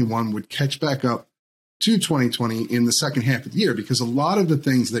 2021 would catch back up to 2020 in the second half of the year, because a lot of the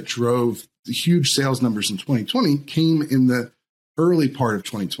things that drove the huge sales numbers in 2020 came in the early part of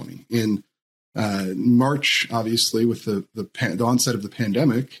 2020. In March, obviously, with the onset of the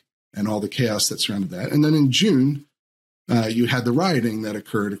pandemic and all the chaos that surrounded that. And then in June, you had the rioting that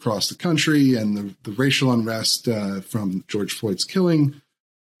occurred across the country and the racial unrest from George Floyd's killing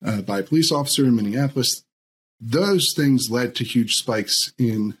by a police officer in Minneapolis. Those things led to huge spikes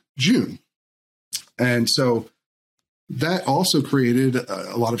in June. And so that also created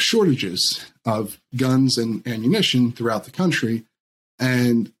a lot of shortages of guns and ammunition throughout the country.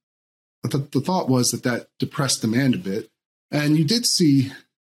 And the thought was that depressed demand a bit. And you did see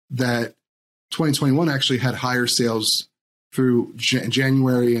that 2021 actually had higher sales through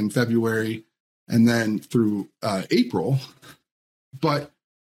January and February, and then through April. But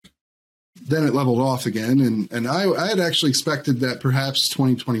then it leveled off again. And I had actually expected that perhaps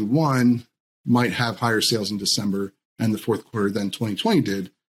 2021 might have higher sales in December and the fourth quarter than 2020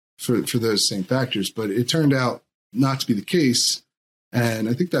 did for those same factors. But it turned out not to be the case. And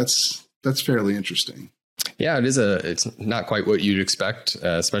I think that's fairly interesting. Yeah, it's not quite what you'd expect,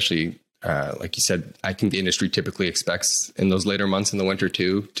 especially like you said. I think the industry typically expects in those later months in the winter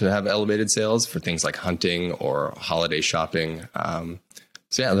too to have elevated sales for things like hunting or holiday shopping.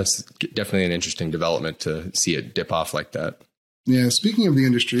 So yeah, that's definitely an interesting development to see it dip off like that. Yeah, speaking of the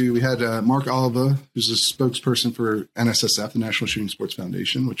industry, we had Mark Oliva, who's a spokesperson for NSSF, the National Shooting Sports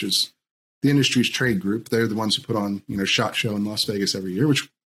Foundation, which is the industry's trade group. They're the ones who put on, SHOT Show in Las Vegas every year,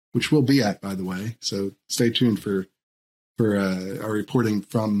 which we'll be at, by the way. So stay tuned for our reporting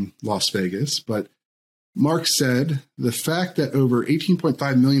from Las Vegas. But Mark said the fact that over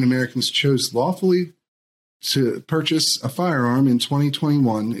 18.5 million Americans chose lawfully to purchase a firearm in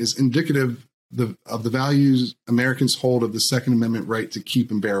 2021 is indicative of the values Americans hold of the Second Amendment right to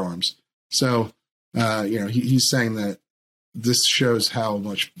keep and bear arms. So, he's saying that this shows how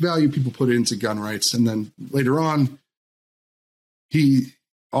much value people put into gun rights. And then later on, he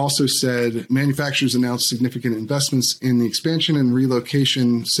also said manufacturers announced significant investments in the expansion and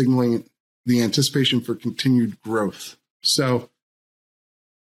relocation, signaling the anticipation for continued growth. So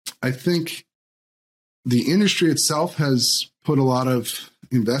I think the industry itself has put a lot of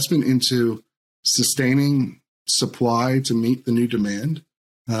investment into sustaining supply to meet the new demand.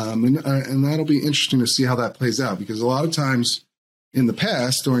 And that'll be interesting to see how that plays out, because a lot of times in the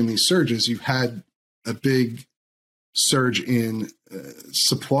past, during these surges, you've had a big surge in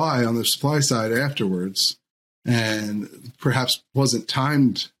supply on the supply side afterwards, and perhaps wasn't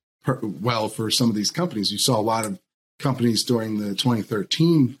timed well for some of these companies. You saw a lot of companies during the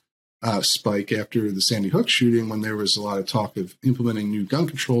 2013 spike after the Sandy Hook shooting, when there was a lot of talk of implementing new gun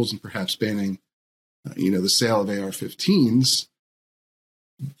controls and perhaps banning, the sale of AR-15s.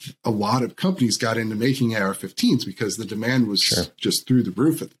 A lot of companies got into making AR-15s because the demand was just through the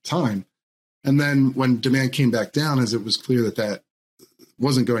roof at the time. And then when demand came back down, as it was clear that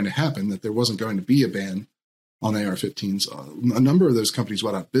wasn't going to happen, that there wasn't going to be a ban on AR-15s, a number of those companies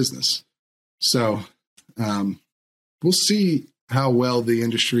went out of business. So we'll see how well the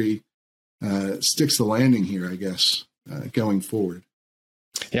industry sticks the landing here, I guess, going forward.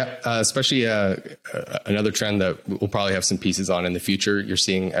 Yeah, especially another trend that we'll probably have some pieces on in the future. You're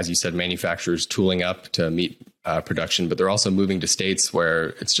seeing, as you said, manufacturers tooling up to meet production, but they're also moving to states where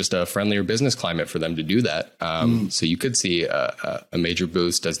it's just a friendlier business climate for them to do that. So you could see a major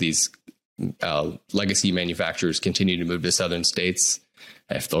boost as these legacy manufacturers continue to move to southern states,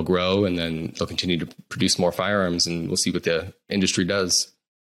 if they'll grow, and then they'll continue to produce more firearms, and we'll see what the industry does.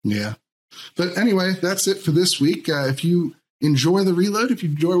 Yeah. But anyway, that's it for this week. If you enjoy the Reload, if you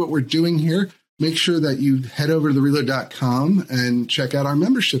enjoy what we're doing here, make sure that you head over to thereload.com and check out our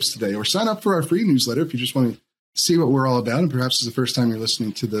memberships today, or sign up for our free newsletter if you just want to see what we're all about. And perhaps it's the first time you're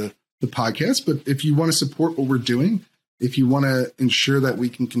listening to the the podcast. But if you want to support what we're doing, if you want to ensure that we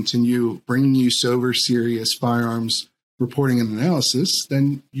can continue bringing you sober, serious firearms reporting and analysis,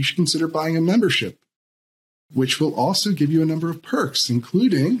 then you should consider buying a membership, which will also give you a number of perks,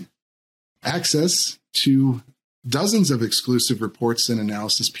 including access to dozens of exclusive reports and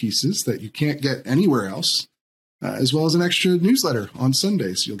analysis pieces that you can't get anywhere else, as well as an extra newsletter on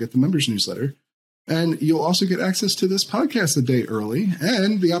Sundays. You'll get the members newsletter. And you'll also get access to this podcast a day early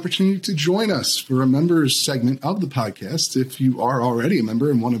and the opportunity to join us for a members segment of the podcast. If you are already a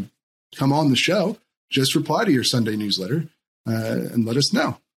member and want to come on the show, just reply to your Sunday newsletter and let us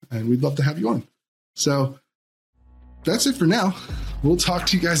know. And we'd love to have you on. So that's it for now. We'll talk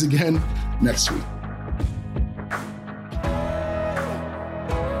to you guys again next week.